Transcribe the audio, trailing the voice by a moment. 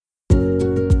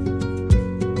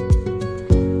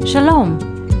Shalom,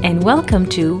 and welcome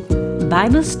to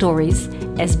Bible Stories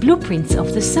as Blueprints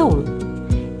of the Soul,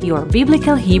 your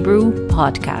Biblical Hebrew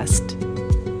podcast.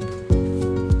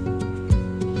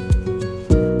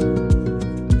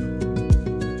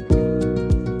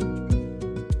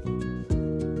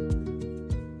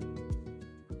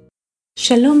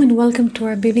 Shalom and welcome to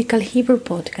our Biblical Hebrew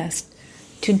podcast.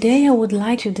 Today I would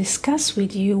like to discuss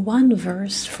with you one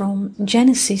verse from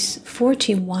Genesis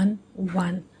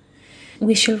 41:1.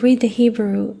 We shall read the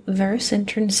Hebrew verse and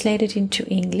translate it into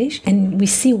English, and we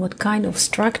see what kind of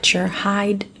structure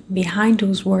hide behind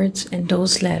those words and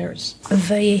those letters.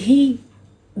 ויהי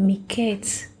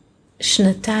מקץ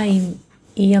שנתיים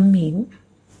ימים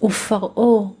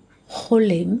ופרעה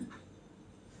חולם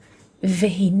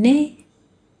והנה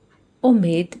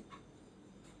עומד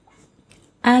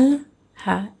על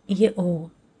היאור.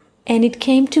 And it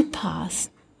came to pass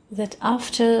that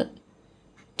after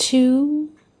 2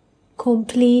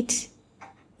 complete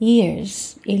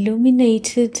years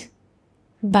illuminated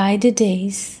by the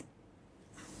days,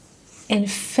 and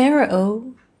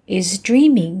Pharaoh is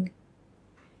dreaming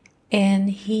and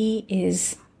he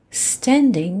is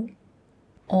standing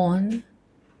on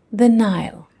the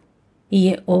Nile.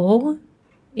 Yeor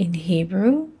in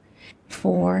Hebrew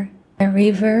for a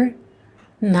river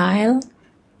Nile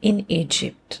in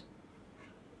Egypt.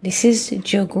 This is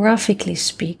geographically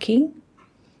speaking,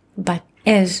 but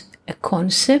as a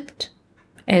concept,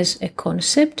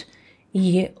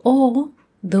 Yeor,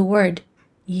 the word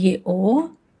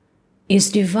Yeor,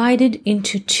 is divided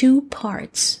into 2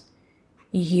 parts,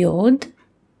 Yod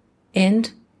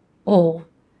and Or,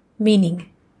 meaning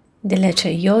the letter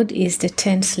Yod is the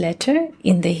 10th letter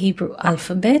in the Hebrew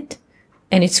alphabet,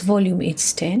 and its volume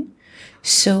is 10.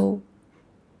 So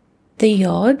the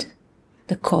Yod,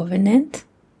 the covenant,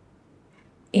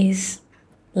 is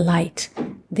light.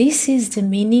 This is the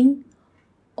meaning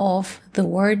of the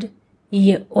word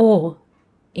Yeor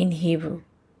in Hebrew.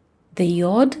 The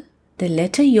Yod, the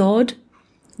letter Yod,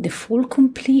 the full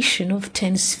completion of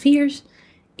 10 spheres,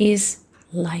 is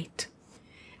light.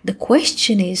 The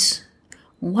question is,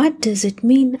 what does it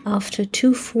mean after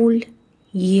 2 full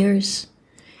years?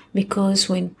 Because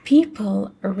when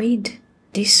people read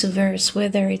this verse,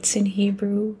 whether it's in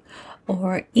Hebrew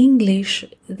or English,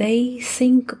 they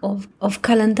think of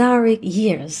calendaric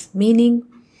years, meaning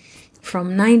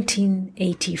from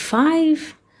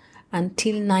 1985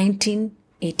 until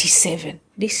 1987.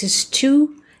 This is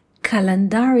 2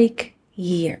 calendaric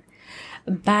years.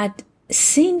 But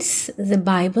since the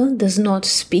Bible does not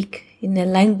speak in the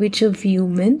language of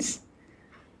humans,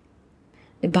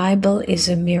 the Bible is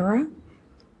a mirror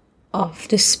of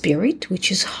the Spirit, which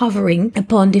is hovering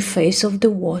upon the face of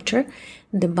the water.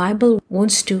 The Bible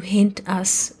wants to hint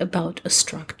us about a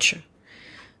structure.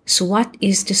 So what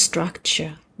is the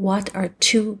structure? What are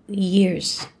 2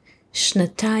 years?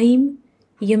 Shnatayim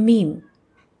yamim.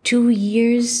 2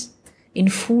 years in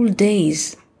full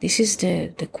days. This is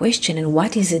the question. And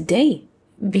what is a day?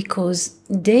 Because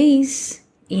days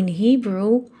in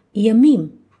Hebrew,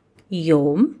 yamim.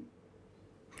 Yom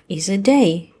is a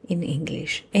day in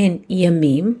English, and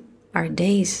yamim are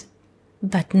days,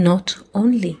 but not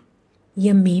only.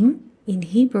 Yamim in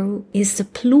Hebrew is the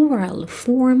plural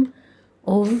form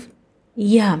of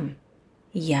yam.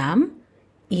 Yam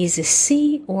is a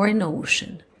sea or an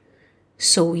ocean.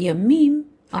 So yamim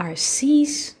are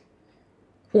seas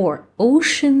or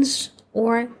oceans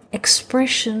or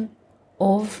expression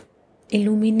of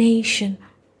illumination.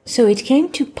 So it came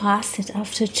to pass that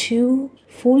after 2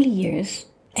 full years,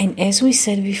 and as we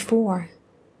said before,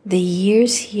 the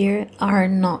years here are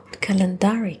not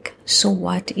calendaric. So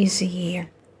what is a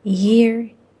year?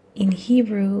 Year in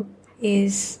Hebrew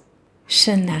is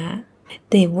shana.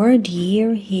 The word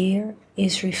year here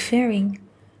is referring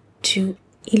to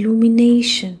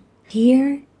illumination.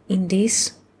 Here in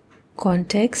this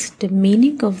context, the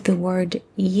meaning of the word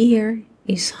year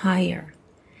is higher.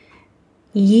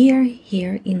 Year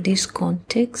here in this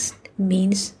context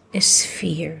means a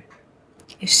sphere.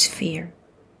 A sphere.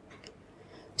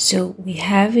 So we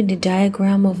have in the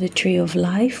diagram of the tree of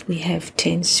life, we have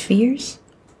 10 spheres.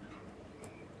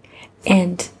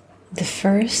 And the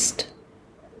first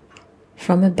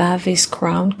from above is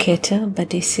crown Keter, but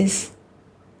this is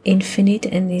infinite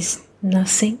and is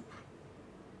nothing,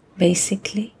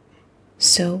 basically.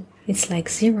 So it's like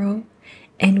 0.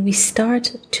 And we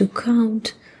start to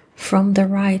count from the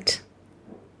right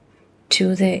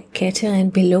to the Keter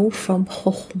and below from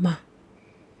Chokhmah.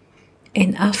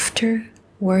 And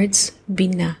afterwards,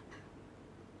 Binah,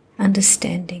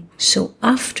 understanding. So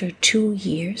after 2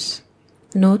 years,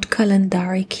 not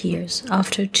calendaric years,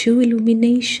 after 2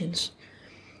 illuminations,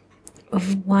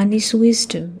 of one is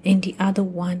wisdom and the other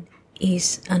one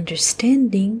is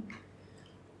understanding,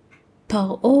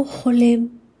 Paro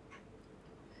Cholem.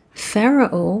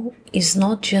 Pharaoh is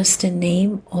not just a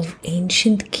name of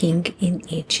ancient king in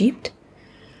Egypt.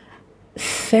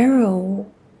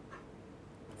 Pharaoh,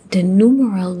 the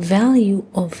numeral value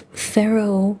of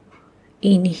Pharaoh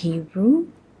in Hebrew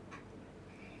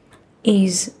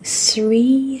is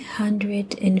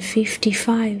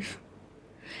 355,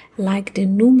 like the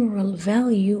numeral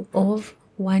value of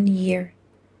 1 year,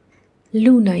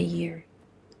 lunar year.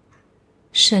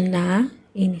 Shana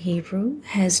in Hebrew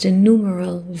has the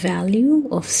numeral value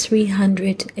of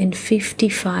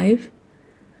 355,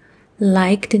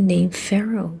 like the name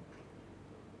Pharaoh.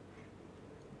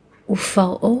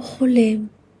 Ufaro Cholem,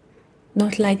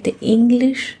 not like the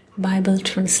English Bible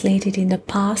translated in the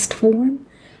past form,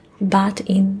 but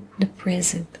in the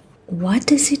present. What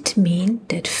does it mean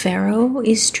that Pharaoh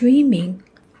is dreaming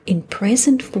in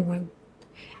present form?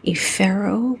 If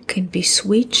Pharaoh can be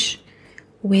switched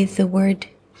with the word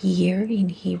year in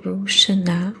Hebrew,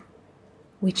 Shana,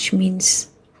 which means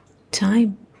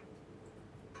time,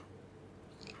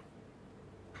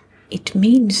 it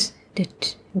means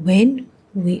that when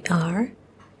we are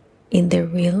in the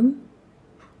realm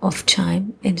of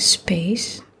time and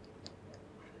space,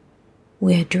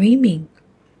 we are dreaming,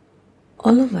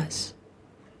 all of us.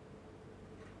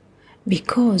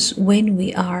 Because when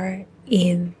we are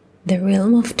in the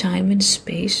realm of time and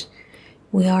space,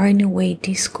 we are in a way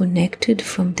disconnected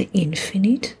from the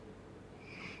infinite,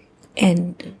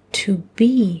 and to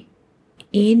be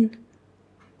in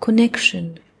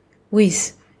connection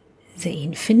with the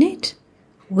infinite,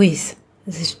 with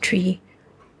the tree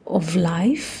of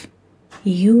life,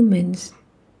 humans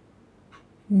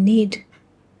need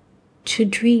to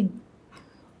dream.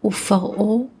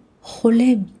 Ufaro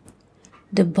Cholem.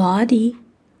 The body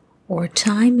or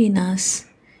time in us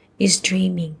is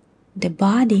dreaming. The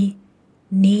body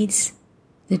needs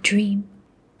the dream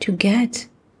to get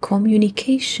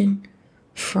communication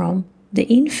from the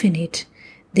infinite.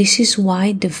 This is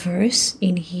why the verse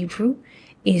in Hebrew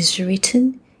is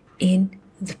written in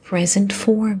the present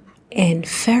form. And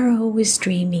Pharaoh is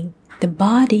dreaming. The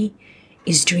body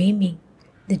is dreaming.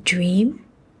 The dream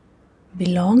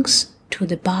belongs to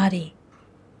the body.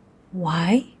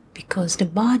 Why? Because the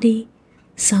body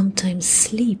sometimes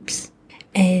sleeps,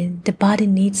 and the body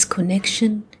needs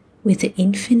connection with the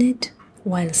infinite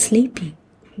while sleeping.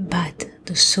 But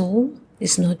the soul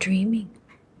is not dreaming,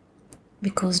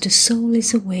 because the soul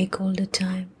is awake all the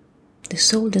time. The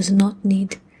soul does not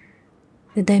need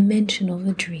the dimension of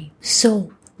a dream.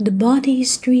 So the body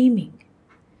is dreaming,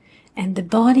 and the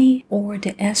body, or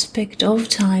the aspect of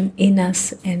time in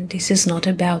us, and this is not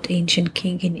about ancient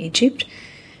king in Egypt,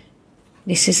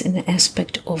 this is an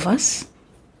aspect of us,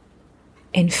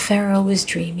 and Pharaoh is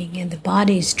dreaming and the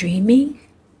body is dreaming.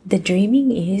 The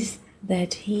dreaming is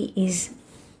that he is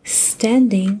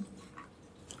standing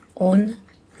on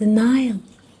the Nile,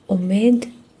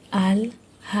 Omed al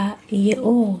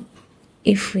ha-Yeor.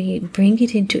 If we bring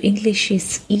it into English,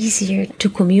 it's easier to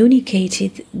communicate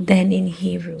it than in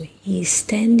Hebrew. He is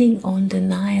standing on the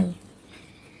Nile.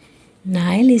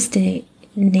 Nile is the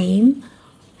name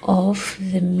of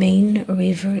the main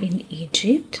river in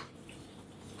Egypt.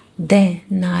 The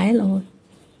Nile, or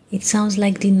it sounds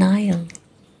like the Nile.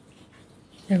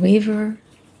 The river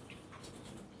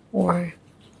or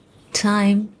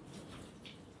time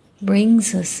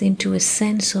brings us into a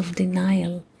sense of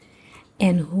denial.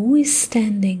 And who is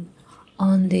standing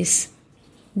on this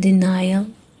denial?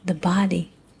 The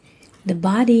body. The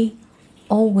body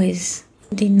always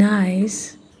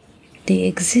denies the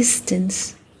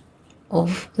existence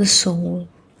of the soul.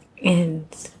 And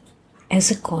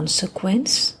as a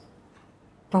consequence,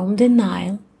 from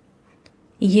denial,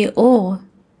 Yeor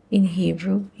in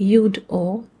Hebrew, Yud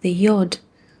or the Yod,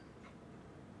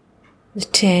 the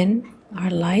 10 are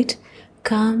light,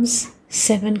 comes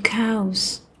 7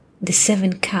 cows. The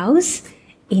 7 cows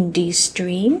in this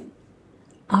dream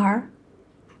are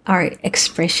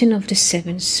expression of the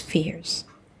 7 spheres.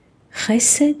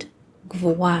 Chesed,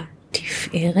 Gvura,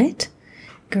 Tiferet,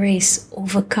 grace,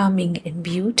 overcoming and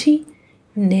beauty,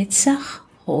 Netzach,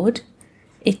 Hod,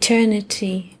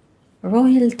 eternity,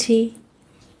 royalty,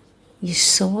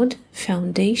 Yesod,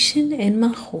 foundation, and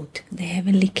Malchut, the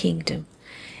heavenly kingdom.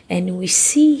 And we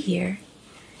see here,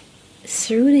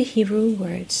 through the Hebrew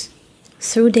words,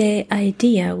 through the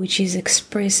idea which is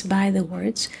expressed by the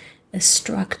words, a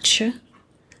structure,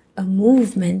 a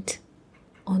movement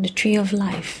on the tree of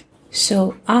life.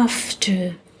 So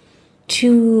after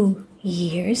 2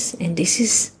 years, and this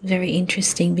is very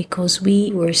interesting because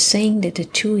we were saying that the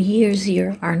 2 years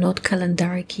here are not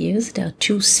calendaric years, they are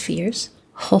 2 spheres.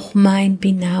 Chokhmah and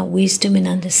Binah, wisdom and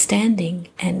understanding,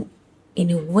 and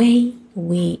in a way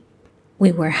we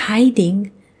were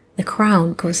hiding the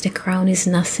crown, because the crown is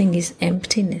nothing, is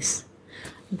emptiness.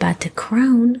 But the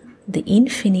crown, the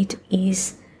infinite,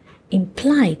 is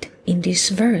implied in this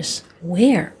verse.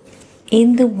 Where?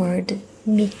 In the word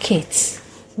miketz.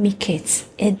 Miketz,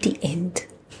 at the end.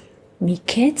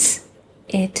 Miketz,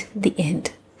 at the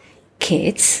end.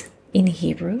 Ketz, in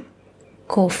Hebrew,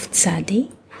 kof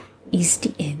tzadi, is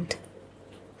the end.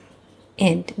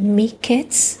 And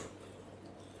miketz,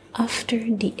 after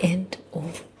the end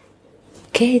of.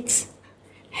 Ketz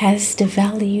has the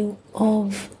value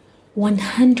of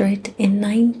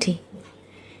 190.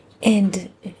 And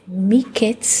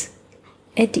miketz,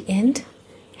 at the end,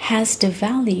 has the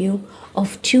value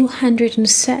of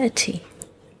 230.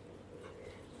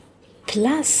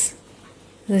 Plus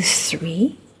the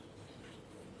 3,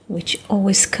 which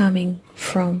always coming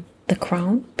from the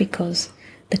crown, because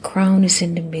the crown is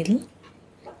in the middle.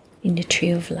 In the tree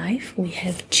of life, we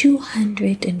have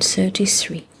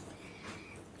 233.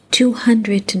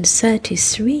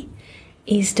 233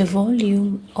 is the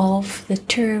volume of the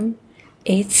term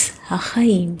Etz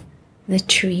HaChaim, the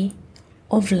tree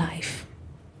of life.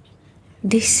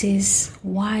 This is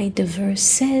why the verse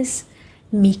says,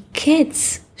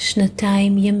 Miketz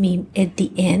shnatayim yamim, at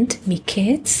the end,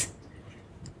 Miketz,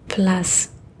 plus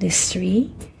the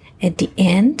 3, at the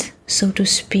end, so to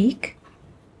speak,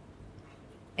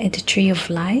 at the tree of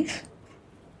life,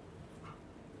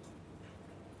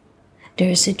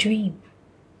 there's a dream.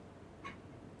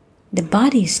 The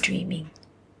body is dreaming.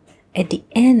 At the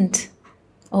end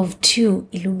of 2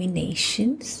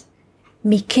 illuminations,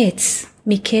 Miketz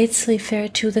refer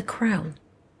to the crown.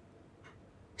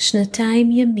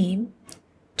 Shnatayim yamim,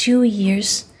 2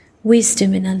 years,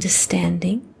 wisdom and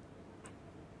understanding.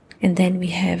 And then we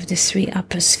have the 3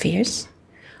 upper spheres.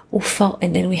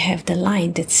 And then we have the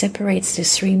line that separates the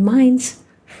 3 minds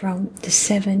from the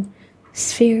 7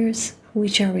 spheres,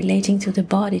 which are relating to the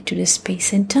body, to the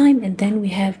space and time. And then we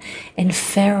have, and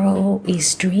Pharaoh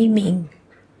is dreaming,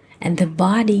 and the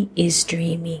body is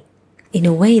dreaming. In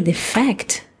a way, the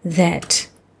fact that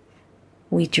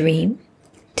we dream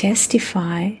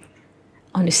testify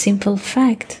on the simple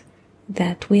fact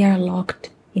that we are locked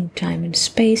in time and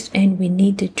space, and we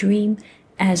need the dream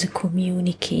as a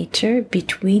communicator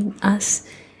between us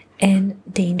and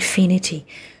the infinity.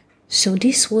 So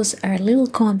this was our little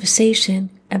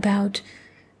conversation about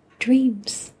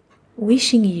dreams.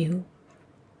 Wishing you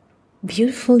a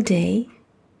beautiful day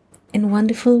and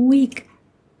wonderful week.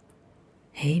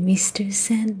 Hey, Mr.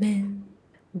 Sandman,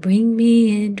 bring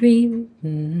me a dream.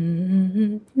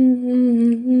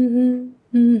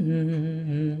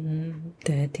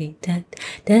 Da dee da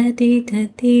da dee da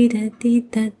dee da dee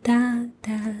da da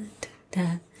da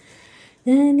da.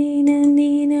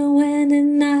 Nina, when the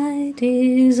night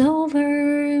is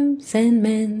over,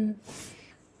 Sandman,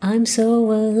 I'm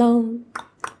so alone.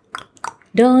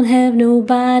 Don't have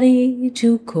nobody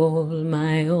to call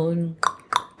my own.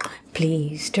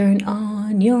 Please turn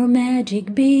on your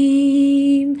magic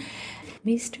beam.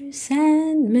 Mr.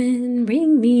 Sandman,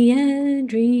 bring me a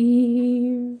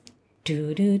dream.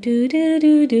 Do do do do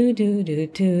do do do do do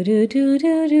do do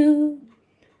do do.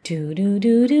 Do do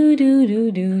do do do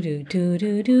do do do do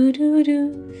do do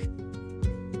do.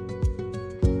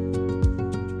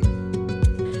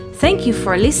 Thank you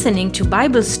for listening to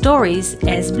Bible Stories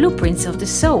as Blueprints of the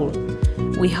Soul.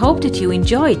 We hope that you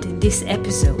enjoyed this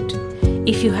episode.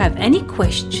 If you have any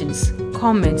questions,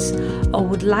 comments, or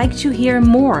would like to hear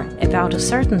more about a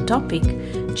certain topic,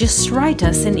 just write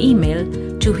us an email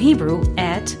to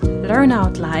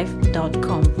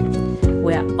hebrew@learnoutlive.com.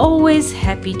 We are always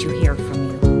happy to hear from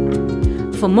you.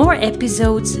 For more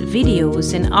episodes,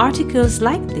 videos, and articles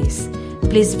like this,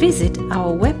 please visit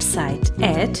our website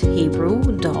at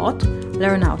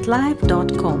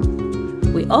hebrew.learnoutlive.com.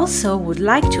 We also would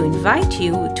like to invite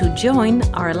you to join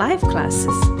our live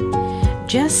classes.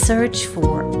 Just search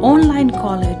for Online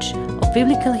College of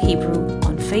Biblical Hebrew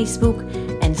on Facebook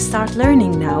and start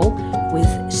learning now with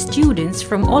students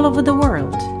from all over the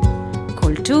world.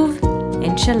 Kol Tuv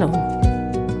and Shalom.